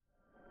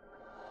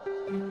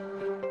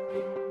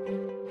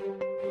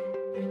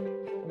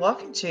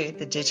Welcome to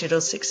the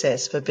Digital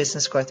Success for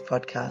Business Growth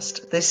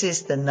podcast. This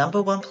is the number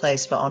one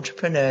place for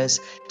entrepreneurs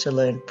to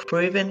learn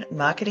proven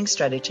marketing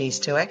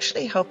strategies to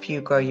actually help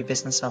you grow your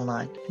business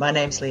online. My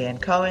name's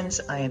Leanne Cohens.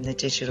 I am the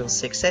Digital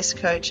Success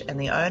Coach and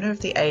the owner of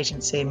the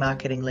agency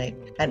Marketing Leap.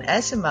 And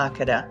as a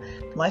marketer,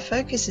 my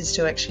focus is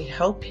to actually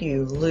help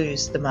you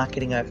lose the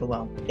marketing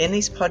overwhelm. In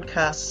these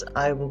podcasts,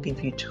 I will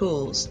give you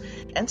tools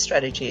and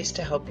strategies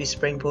to help you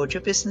springboard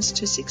your business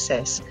to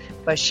success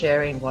by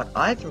sharing what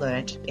I've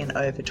learned in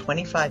over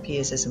 25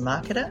 years as a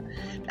marketer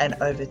and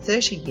over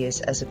 30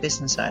 years as a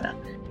business owner.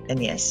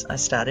 And yes, I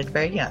started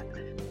very young.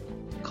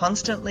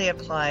 Constantly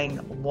applying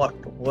what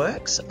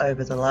works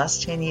over the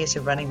last 10 years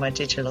of running my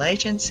digital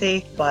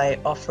agency by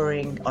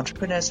offering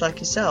entrepreneurs like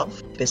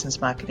yourself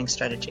business marketing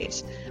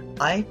strategies.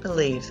 I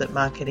believe that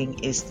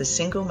marketing is the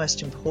single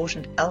most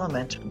important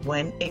element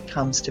when it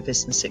comes to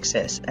business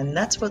success. And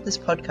that's what this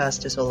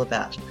podcast is all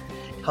about.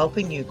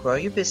 Helping you grow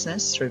your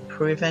business through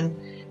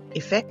proven,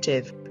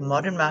 effective,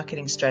 modern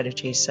marketing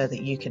strategies so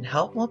that you can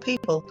help more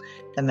people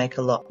and make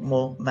a lot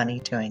more money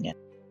doing it.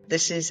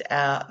 This is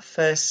our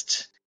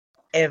first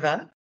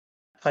ever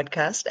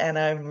podcast, and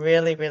I'm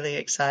really, really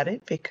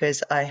excited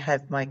because I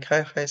have my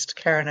co-host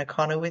Karen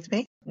O'Connor with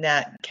me.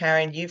 Now,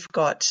 Karen, you've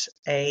got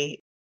a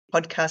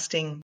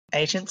podcasting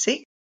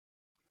agency,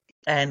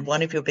 and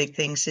one of your big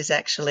things is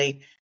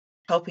actually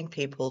helping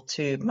people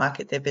to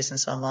market their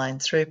business online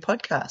through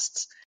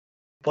podcasts.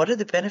 What are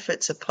the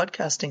benefits of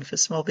podcasting for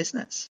small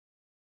business?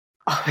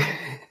 Oh,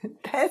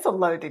 there's a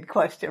loaded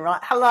question, right?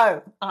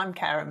 Hello, I'm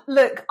Karen.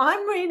 Look,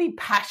 I'm really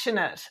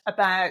passionate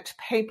about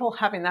people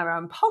having their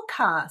own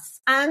podcasts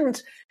and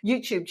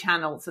YouTube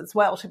channels as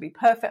well, to be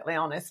perfectly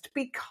honest,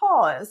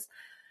 because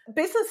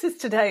businesses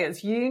today,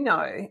 as you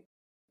know,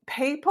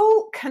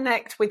 people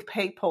connect with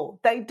people.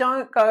 They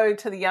don't go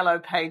to the yellow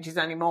pages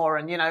anymore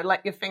and,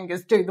 let your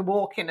fingers do the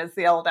walking, as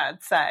the old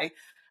ads say.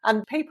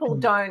 And people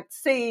don't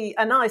see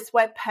a nice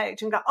web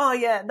page and go, oh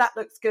yeah, that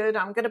looks good,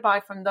 I'm going to buy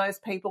from those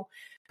people.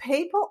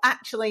 People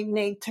actually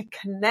need to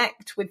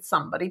connect with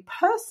somebody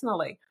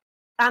personally.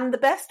 And the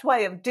best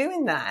way of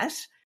doing that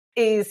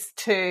is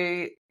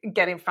to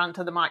get in front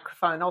of the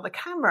microphone or the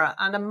camera.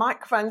 And a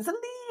microphone is a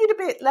little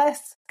bit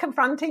less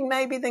confronting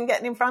maybe than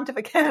getting in front of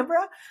a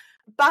camera,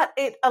 but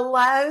it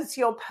allows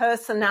your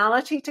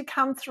personality to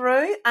come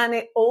through, and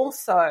it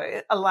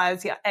also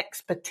allows your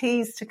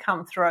expertise to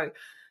come through.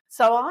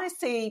 So I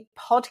see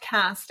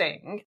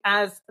podcasting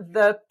as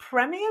the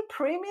premium,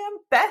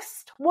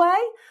 best way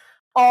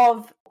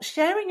of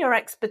sharing your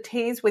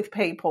expertise with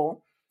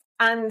people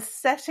and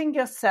setting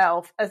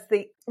yourself as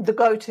the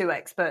go-to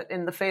expert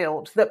in the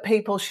field that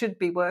people should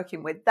be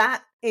working with.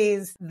 That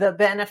is the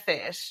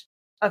benefit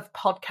of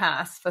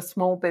podcasts for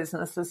small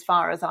business as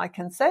far as I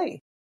can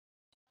see.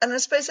 And I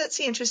suppose that's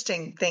the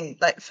interesting thing,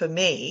 like for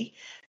me,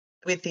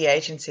 with the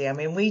agency. I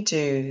mean, we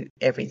do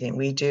everything.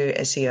 We do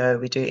SEO,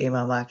 we do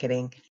email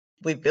marketing,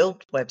 we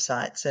build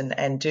websites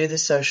and do the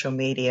social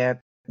media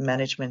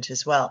management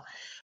as well.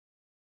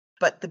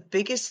 But the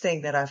biggest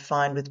thing that I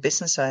find with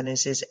business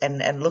owners is,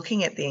 and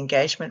looking at the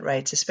engagement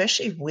rates,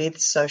 especially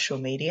with social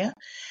media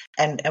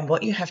and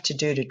what you have to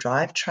do to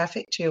drive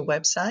traffic to your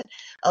website,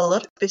 a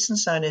lot of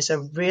business owners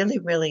are really,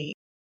 really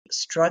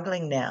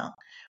struggling now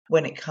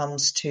when it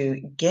comes to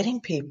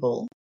getting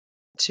people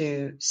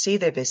to see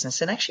their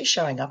business and actually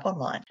showing up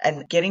online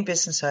and getting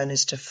business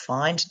owners to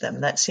find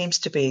them. That seems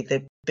to be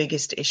the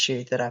biggest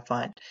issue that I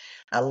find.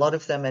 A lot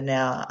of them are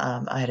now,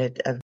 I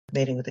had a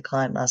meeting with a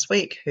client last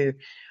week who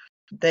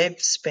they've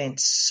spent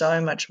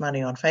so much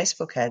money on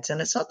Facebook ads, and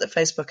it's not that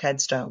Facebook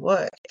ads don't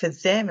work. For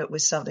them, it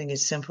was something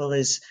as simple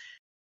as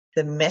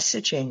the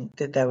messaging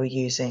that they were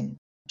using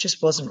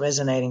just wasn't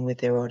resonating with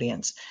their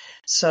audience.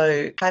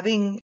 So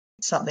having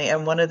something,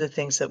 and one of the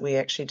things that we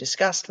actually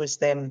discussed was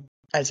them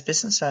as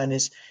business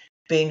owners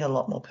being a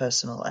lot more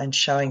personal and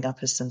showing up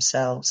as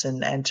themselves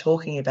and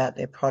talking about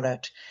their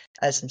product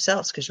as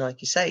themselves. Because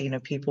like you say,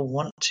 people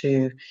want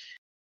to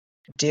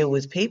deal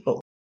with people.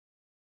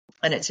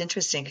 And it's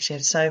interesting because you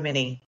have so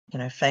many,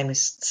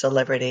 famous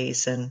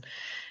celebrities, and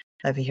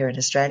over here in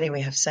Australia,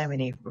 we have so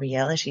many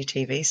reality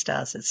TV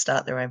stars that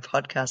start their own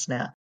podcast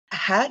now.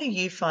 How do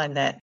you find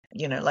that,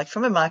 like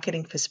from a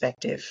marketing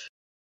perspective,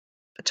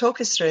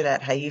 talk us through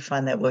that, how you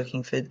find that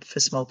working for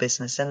small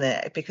business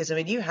because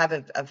you have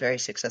a very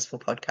successful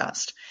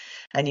podcast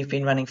and you've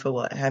been running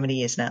for how many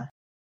years now?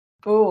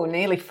 Oh,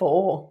 nearly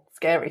 4.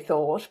 Scary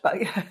thought,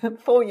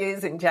 but 4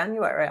 years in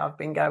January I've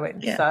been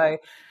going. Yeah. So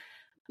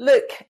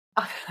look,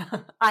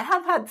 I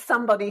have had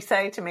somebody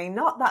say to me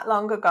not that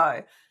long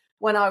ago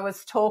when I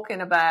was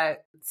talking about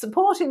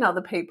supporting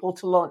other people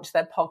to launch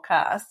their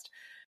podcast,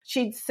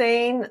 she'd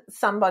seen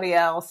somebody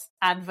else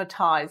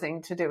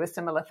advertising to do a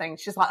similar thing.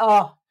 She's like,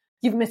 oh,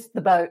 you've missed the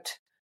boat.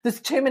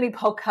 There's too many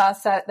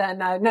podcasts out there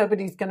now.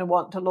 Nobody's going to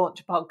want to launch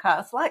a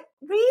podcast. Like,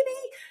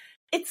 really?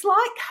 It's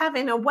like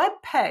having a web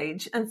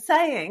page and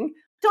saying,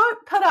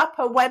 don't put up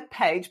a web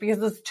page because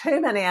there's too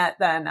many out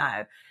there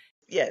now.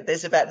 Yeah,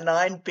 there's about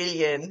 9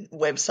 billion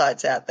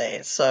websites out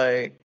there.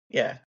 So,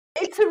 yeah.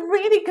 It's a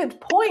really good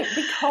point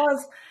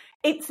because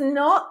It's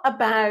not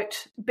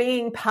about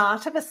being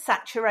part of a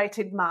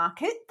saturated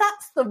market.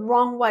 That's the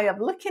wrong way of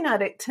looking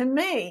at it. To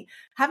me,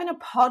 having a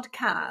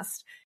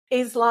podcast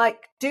is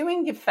like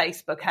doing your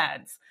Facebook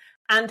ads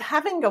and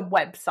having a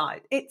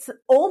website. It's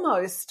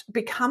almost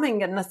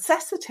becoming a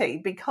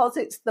necessity because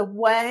it's the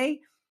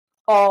way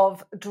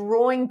of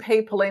drawing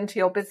people into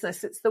your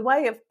business. It's the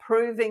way of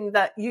proving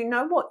that you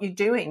know what you're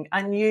doing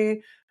and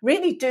you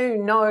really do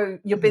know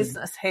your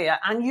business here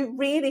and you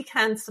really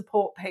can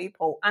support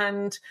people.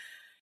 And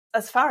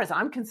as far as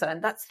I'm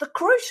concerned, that's the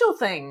crucial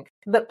thing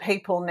that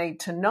people need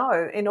to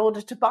know in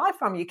order to buy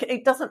from you.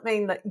 It doesn't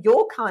mean that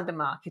your kind of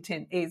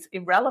marketing is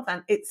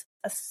irrelevant. It's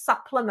a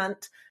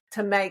supplement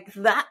to make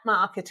that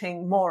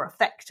marketing more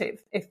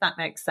effective, if that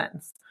makes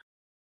sense.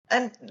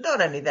 And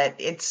not only that,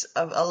 it's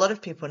a lot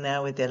of people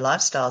now with their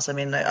lifestyles. I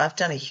mean, I've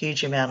done a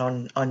huge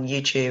amount on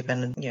YouTube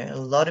and, you know, a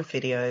lot of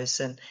videos,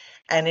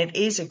 and it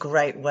is a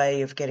great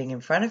way of getting in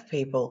front of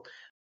people.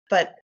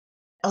 But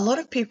a lot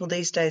of people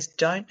these days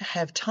don't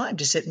have time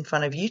to sit in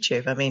front of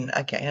YouTube. I mean,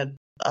 okay,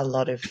 a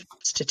lot of,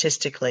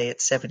 statistically,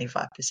 it's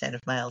 75%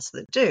 of males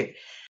that do.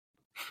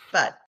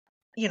 But,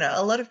 you know,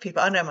 a lot of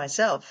people, I know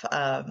myself,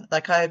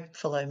 like I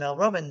follow Mel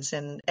Robbins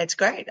and it's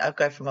great. I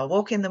go for my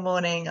walk in the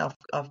morning.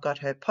 I've got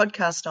her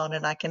podcast on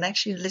and I can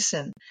actually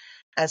listen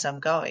as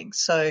I'm going.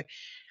 So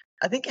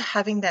I think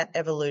having that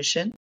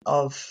evolution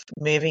of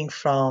moving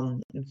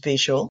from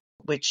visual,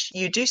 which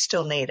you do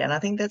still need, and I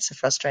think that's the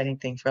frustrating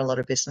thing for a lot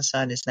of business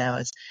owners now,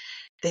 is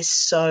there's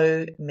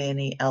so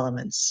many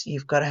elements.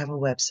 You've got to have a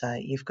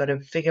website. You've got to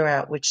figure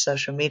out which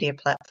social media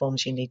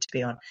platforms you need to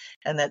be on.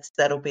 And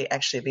that'll be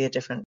a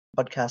different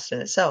podcast in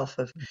itself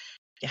of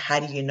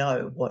how do you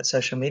know what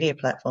social media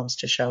platforms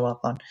to show up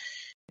on?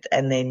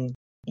 And then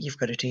you've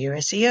got to do your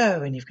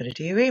SEO and you've got to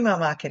do your email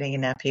marketing.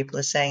 And now people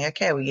are saying,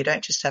 okay, well, you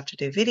don't just have to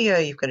do video,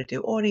 you've got to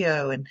do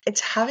audio. And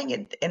it's having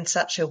it in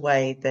such a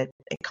way that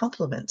it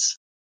complements.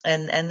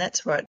 And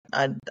that's what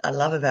I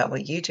love about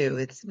what you do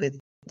with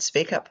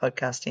Speak Up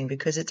podcasting,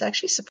 because it's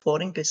actually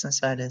supporting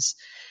business owners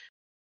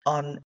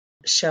on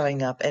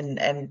showing up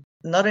and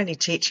not only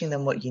teaching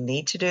them what you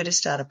need to do to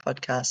start a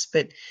podcast,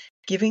 but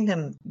giving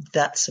them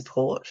that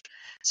support.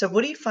 So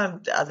what do you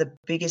find are the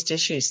biggest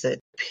issues that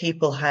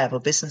people have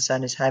or business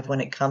owners have when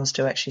it comes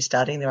to actually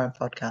starting their own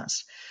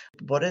podcast?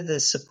 What are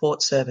the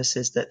support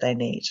services that they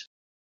need?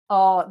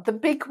 Oh, the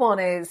big one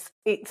is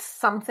it's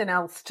something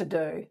else to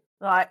do.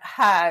 Like,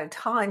 how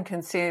time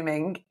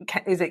consuming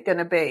is it going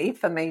to be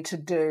for me to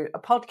do a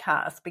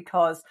podcast?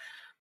 Because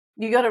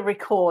you got to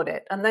record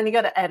it and then you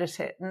got to edit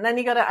it and then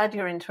you got to add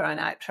your intro and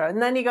outro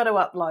and then you got to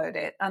upload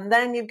it and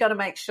then you've got to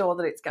make sure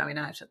that it's going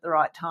out at the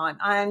right time.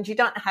 And you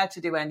don't know how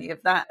to do any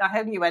of that.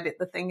 How do you edit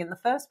the thing in the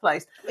first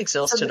place? I'm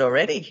exhausted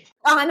already.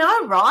 I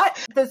know, right?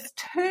 There's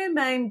two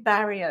main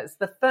barriers.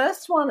 The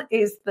first one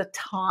is the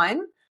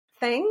time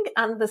thing,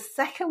 and the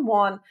second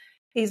one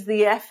is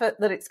the effort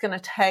that it's going to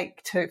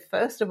take to,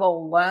 first of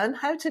all, learn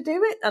how to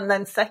do it, and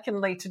then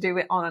secondly, to do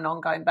it on an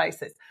ongoing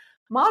basis.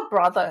 My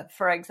brother,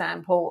 for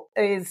example,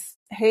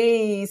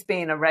 he's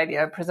been a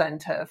radio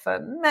presenter for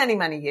many,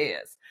 many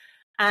years.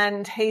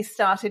 And he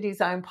started his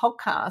own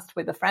podcast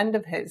with a friend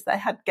of his. They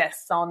had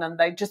guests on and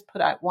they just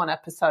put out one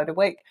episode a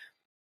week.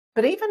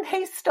 But even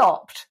he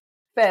stopped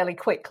fairly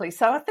quickly.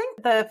 So I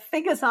think the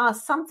figures are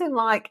something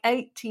like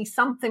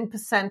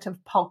 80-something% of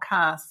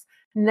podcasts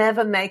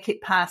never make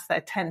it past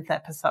their 10th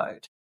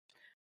episode.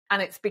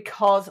 And it's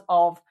because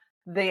of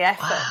the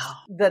effort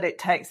that it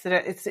takes.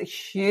 It's a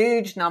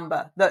huge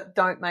number that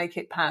don't make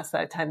it past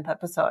their 10th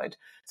episode.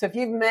 So if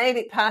you've made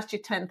it past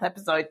your 10th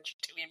episode,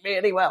 you're doing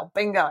really well.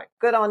 Bingo.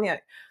 Good on you.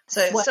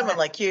 So someone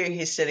like you,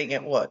 who's sitting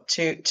at what,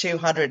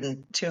 200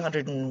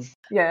 and...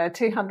 Yeah,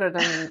 200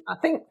 and I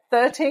think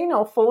 13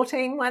 or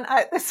 14 went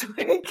out this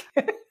week.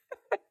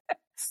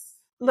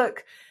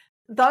 Look,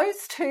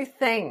 those two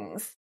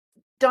things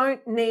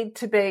don't need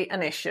to be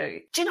an issue.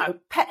 Do you know,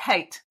 pet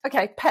hate?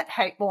 Okay, pet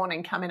hate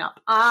warning coming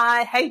up.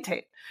 I hate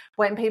it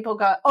when people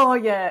go, oh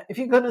yeah, if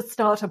you're going to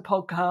start a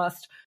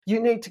podcast, you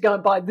need to go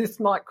and buy this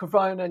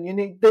microphone and you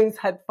need these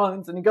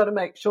headphones and you got to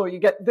make sure you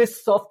get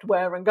this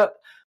software and go.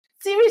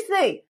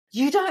 Seriously,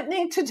 you don't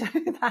need to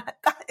do that.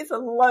 That is a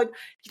load.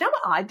 You know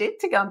what I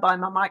did to go and buy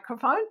my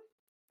microphone?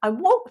 I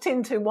walked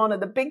into one of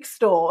the big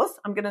stores.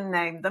 I'm going to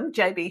name them,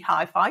 JB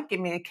Hi-Fi.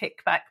 Give me a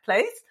kickback,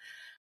 please.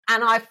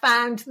 And I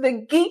found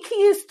the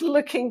geekiest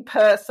looking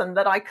person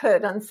that I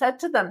could and said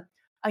to them,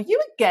 are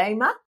you a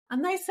gamer?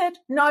 And they said,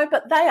 no,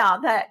 but they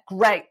are. They're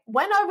great.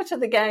 Went over to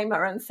the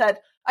gamer and said,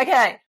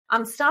 okay,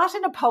 I'm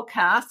starting a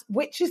podcast.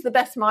 Which is the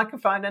best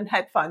microphone and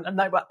headphone? And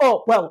they were,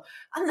 oh, well,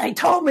 and they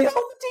told me all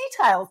the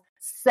details.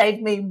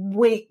 Saved me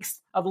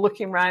weeks of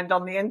looking around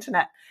on the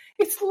internet.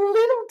 It's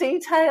little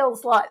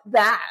details like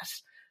that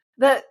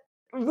that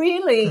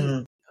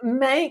really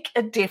make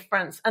a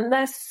difference. And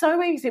they're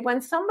so easy.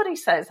 When somebody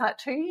says that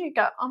to you, you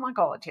go, oh my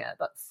God, yeah,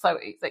 that's so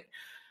easy.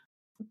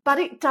 But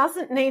it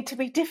doesn't need to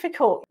be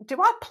difficult.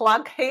 Do I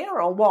plug here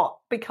or what?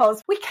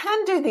 Because we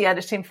can do the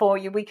editing for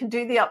you. We can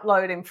do the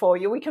uploading for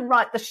you. We can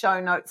write the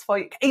show notes for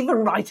you, even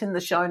write in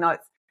the show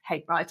notes.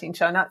 Hate writing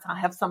show notes. I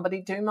have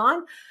somebody do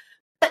mine.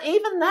 But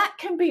even that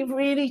can be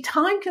really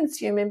time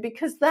consuming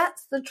because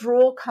that's the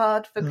draw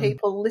card for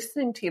people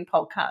listening to your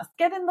podcast.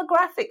 Getting the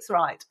graphics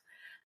right.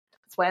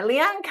 That's where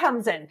Leanne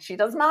comes in. She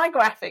does my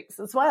graphics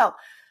as well.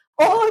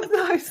 All of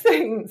those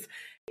things.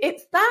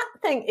 It's that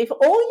thing. If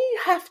all you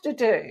have to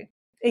do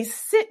is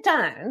sit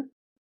down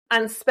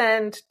and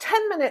spend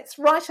 10 minutes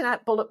writing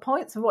out bullet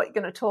points of what you're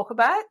going to talk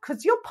about,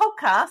 because your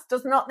podcast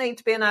does not need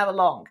to be an hour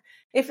long.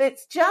 If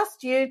it's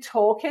just you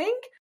talking,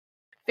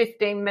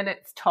 15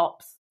 minutes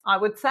tops, I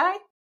would say.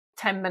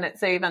 10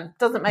 minutes even.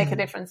 Doesn't make a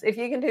difference. If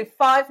you can do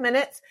 5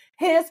 minutes,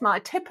 here's my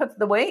tip of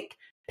the week.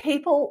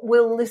 People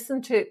will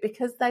listen to it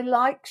because they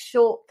like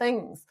short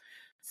things.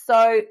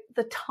 So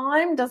the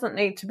time doesn't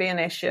need to be an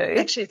issue.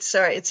 Actually,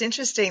 it's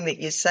interesting that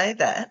you say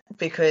that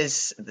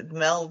because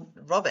Mel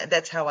Robbins,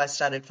 that's how I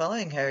started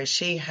following her, is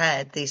she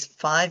had these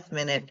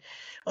 5-minute,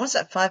 almost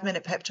like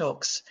 5-minute pep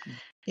talks,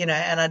 and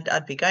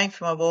I'd be going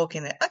for my walk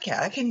and okay,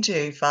 I can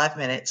do 5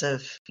 minutes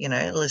of,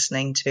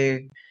 listening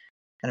to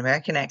an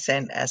American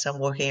accent as I'm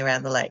walking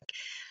around the lake.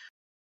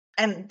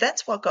 And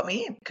that's what got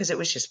me in because it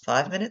was just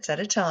 5 minutes at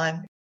a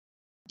time.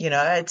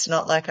 It's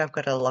not like I've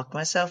got to lock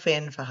myself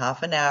in for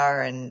half an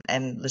hour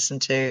and listen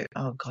to,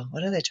 oh God,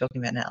 what are they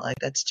talking about now? Like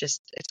it's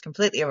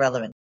completely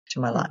irrelevant to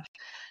my life.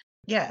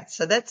 Yeah.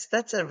 So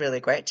that's a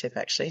really great tip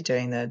actually,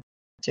 doing the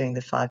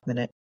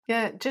 5-minute.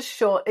 Yeah, just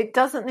short. It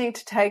doesn't need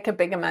to take a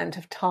big amount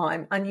of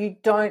time and you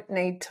don't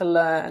need to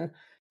learn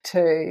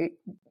to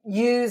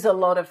use a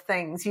lot of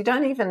things. You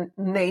don't even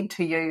need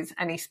to use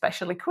any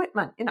special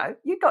equipment.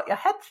 You've got your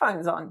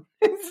headphones on,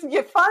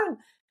 your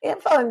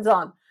earphones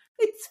on.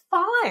 It's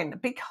fine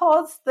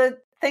because the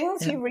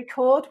things you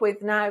record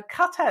with now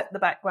cut out the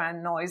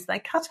background noise. They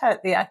cut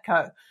out the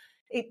echo.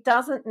 It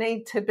doesn't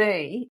need to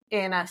be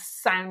in a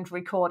sound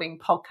recording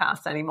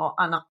podcast anymore.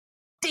 And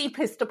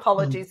deepest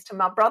apologies to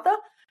my brother,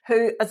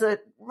 who as a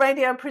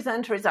radio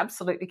presenter is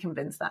absolutely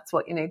convinced that's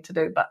what you need to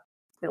do. But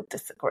we'll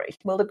disagree.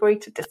 We'll agree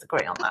to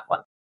disagree on that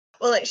one.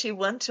 Well, actually,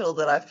 one tool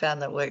that I've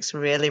found that works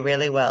really,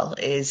 really well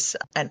is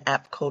an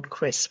app called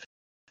Crisp.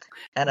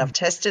 And I've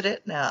tested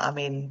it now. I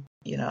mean,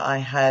 I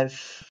have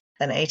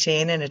an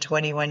 18 and a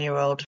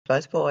 21-year-old,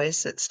 both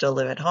boys that still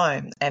live at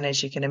home. And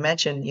as you can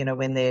imagine,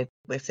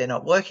 if they're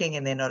not working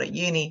and they're not at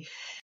uni,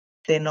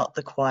 they're not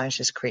the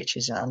quietest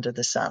creatures under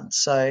the sun.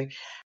 So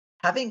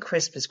having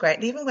Crisp is great.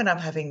 And even when I'm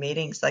having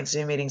meetings, like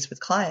Zoom meetings with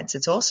clients,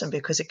 it's awesome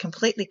because it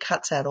completely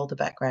cuts out all the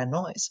background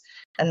noise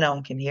and no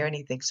one can hear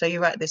anything. So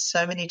you're right, there's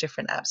so many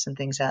different apps and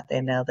things out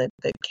there now that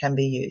can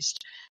be used.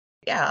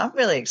 Yeah, I'm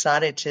really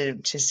excited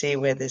to see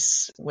where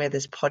this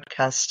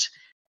podcast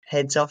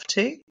heads off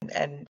to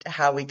and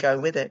how we go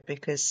with it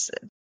because,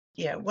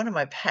 one of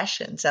my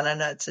passions, and I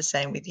know it's the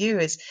same with you,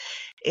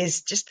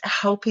 is just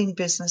helping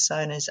business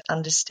owners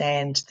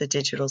understand the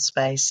digital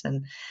space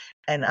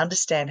and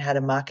understand how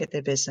to market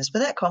their business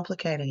without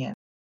complicating it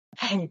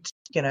and,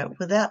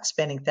 without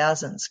spending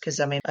thousands. Because,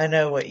 I mean, I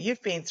know what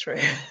you've been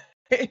through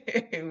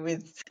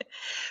with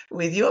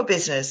your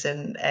business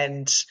and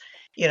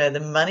the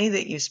money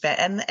that you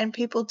spent and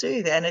people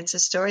do. And it's a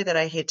story that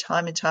I hear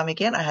time and time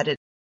again. I had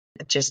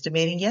just a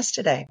meeting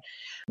yesterday.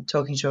 I'm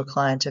talking to a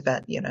client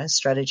about,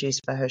 strategies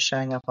for her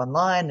showing up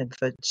online and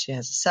she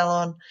has a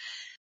salon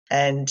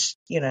and,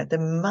 the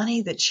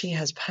money that she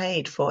has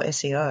paid for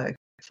SEO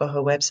for her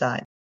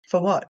website.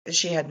 For what?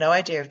 She had no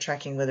idea of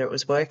tracking whether it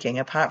was working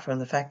apart from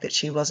the fact that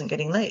she wasn't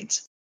getting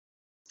leads.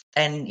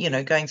 And,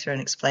 going through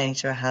and explaining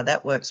to her how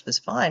that works was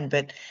fine.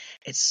 But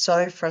it's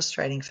so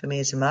frustrating for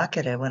me as a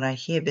marketer when I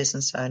hear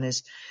business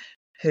owners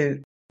who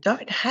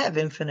don't have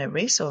infinite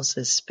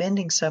resources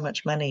spending so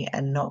much money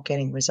and not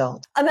getting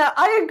results. And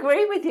I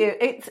agree with you.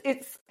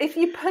 It's if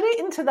you put it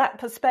into that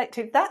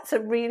perspective, that's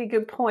a really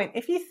good point.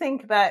 If you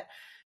think about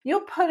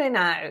you're putting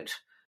out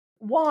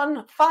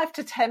 1 5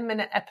 to 10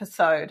 minute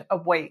episode a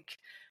week,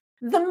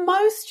 the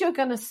most you're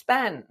going to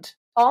spend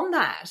on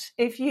that,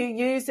 if you're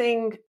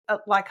using a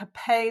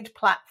paid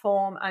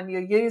platform and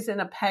you're using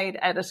a paid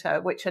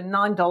editor, which are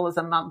 $9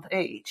 a month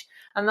each,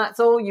 and that's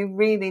all you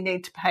really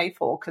need to pay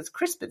for because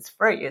Crisp is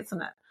free,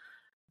 isn't it?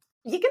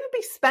 You're going to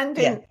be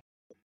spending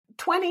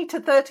 $20 to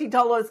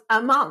 $30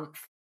 a month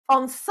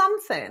on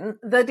something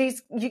that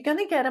is you're going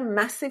to get a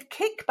massive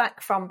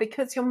kickback from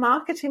because your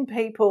marketing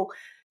people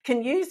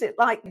can use it.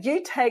 Like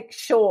you take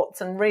shorts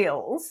and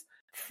reels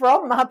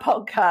from my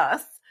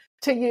podcast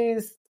to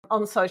use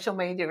on social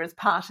media as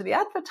part of the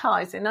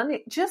advertising, and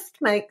it just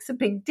makes a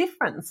big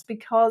difference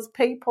because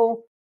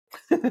people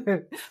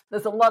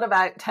there's a lot of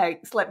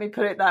outtakes, let me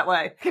put it that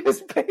way,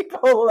 because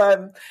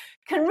people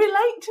can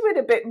relate to it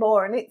a bit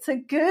more, and it's a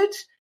good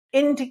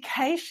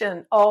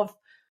indication of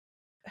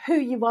who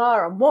you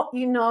are and what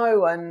you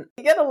know, and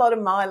you get a lot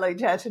of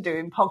mileage out of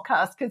doing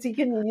podcasts because you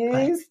can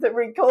use the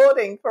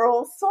recording for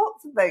all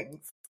sorts of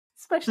things,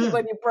 especially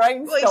when your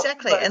brain stops. Well,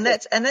 exactly, and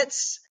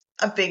that's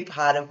a big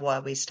part of why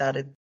we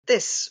started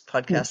this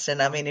podcast.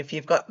 And I mean, if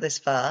you've got this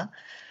far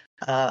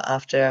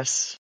after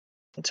us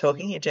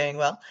talking, you're doing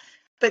well.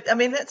 But I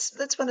mean,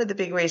 that's one of the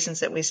big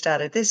reasons that we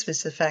started this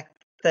was the fact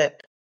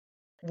that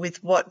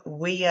with what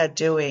we are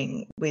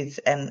doing with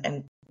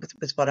and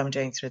with what I'm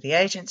doing through the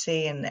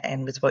agency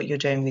and with what you're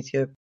doing with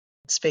your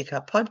Speak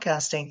Up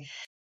podcasting,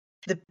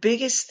 the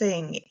biggest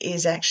thing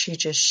is actually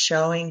just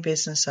showing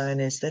business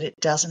owners that it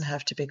doesn't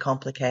have to be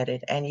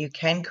complicated, and you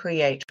can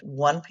create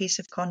one piece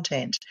of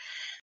content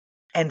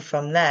and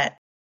from that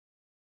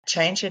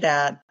change it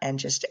out and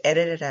just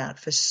edit it out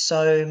for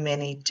so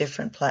many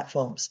different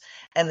platforms.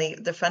 And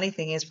the funny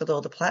thing is with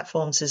all the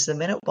platforms is the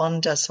minute one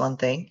does one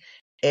thing,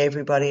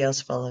 everybody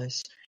else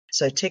follows.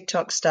 So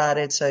TikTok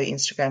started, so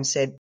Instagram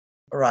said,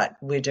 all right,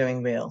 we're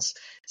doing Reels.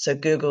 So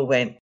Google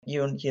went,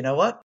 you know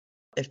what?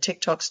 If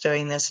TikTok's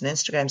doing this and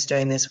Instagram's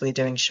doing this, we're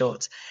doing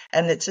Shorts.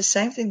 And it's the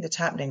same thing that's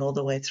happening all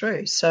the way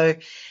through. So,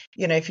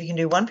 if you can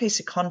do one piece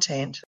of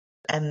content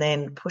and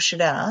then push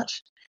it out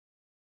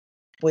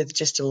with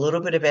just a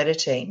little bit of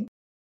editing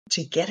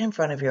to get in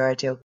front of your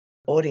ideal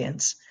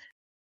audience,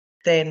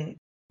 then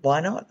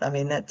why not? I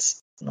mean,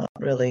 that's not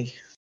really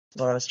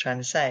what I was trying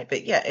to say.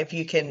 But yeah, if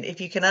you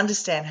can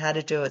understand how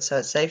to do it so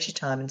it saves you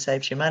time and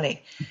saves you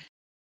money,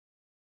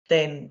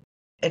 then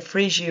it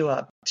frees you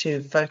up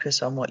to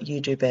focus on what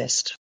you do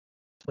best,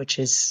 which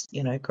is,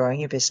 growing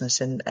your business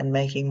and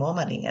making more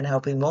money and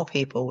helping more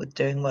people with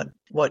doing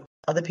what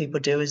other people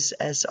do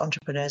as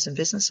entrepreneurs and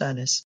business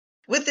owners.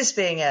 With this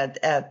being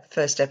our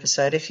first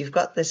episode, if you've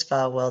got this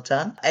far, well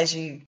done. As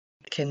you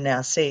can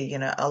now see,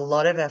 a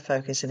lot of our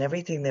focus and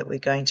everything that we're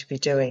going to be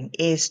doing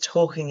is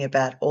talking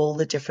about all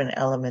the different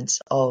elements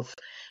of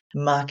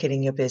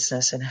marketing your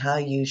business and how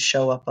you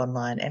show up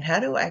online and how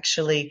to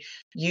actually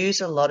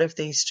use a lot of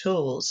these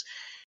tools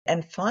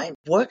and find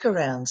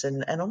workarounds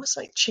and almost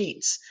like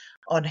cheats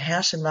on how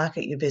to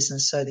market your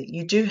business so that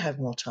you do have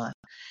more time.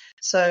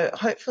 So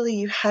hopefully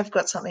you have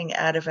got something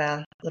out of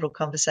our little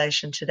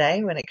conversation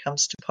today when it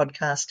comes to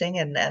podcasting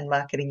and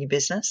marketing your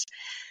business.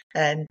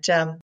 And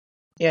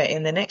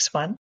in the next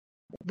one,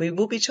 we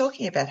will be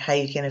talking about how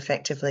you can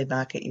effectively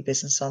market your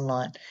business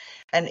online.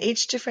 And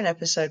each different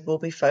episode will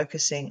be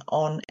focusing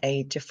on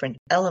a different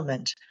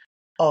element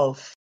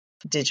of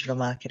digital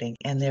marketing.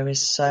 And there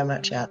is so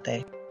much out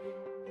there.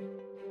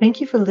 Thank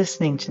you for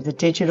listening to the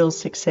Digital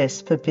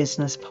Success for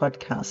Business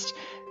podcast.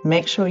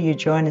 Make sure you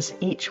join us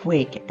each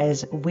week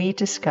as we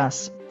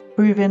discuss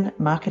proven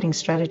marketing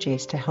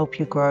strategies to help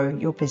you grow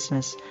your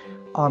business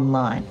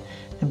online.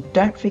 And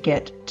don't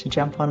forget to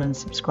jump on and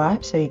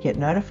subscribe so you get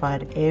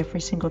notified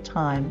every single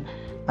time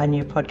a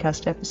new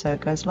podcast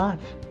episode goes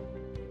live.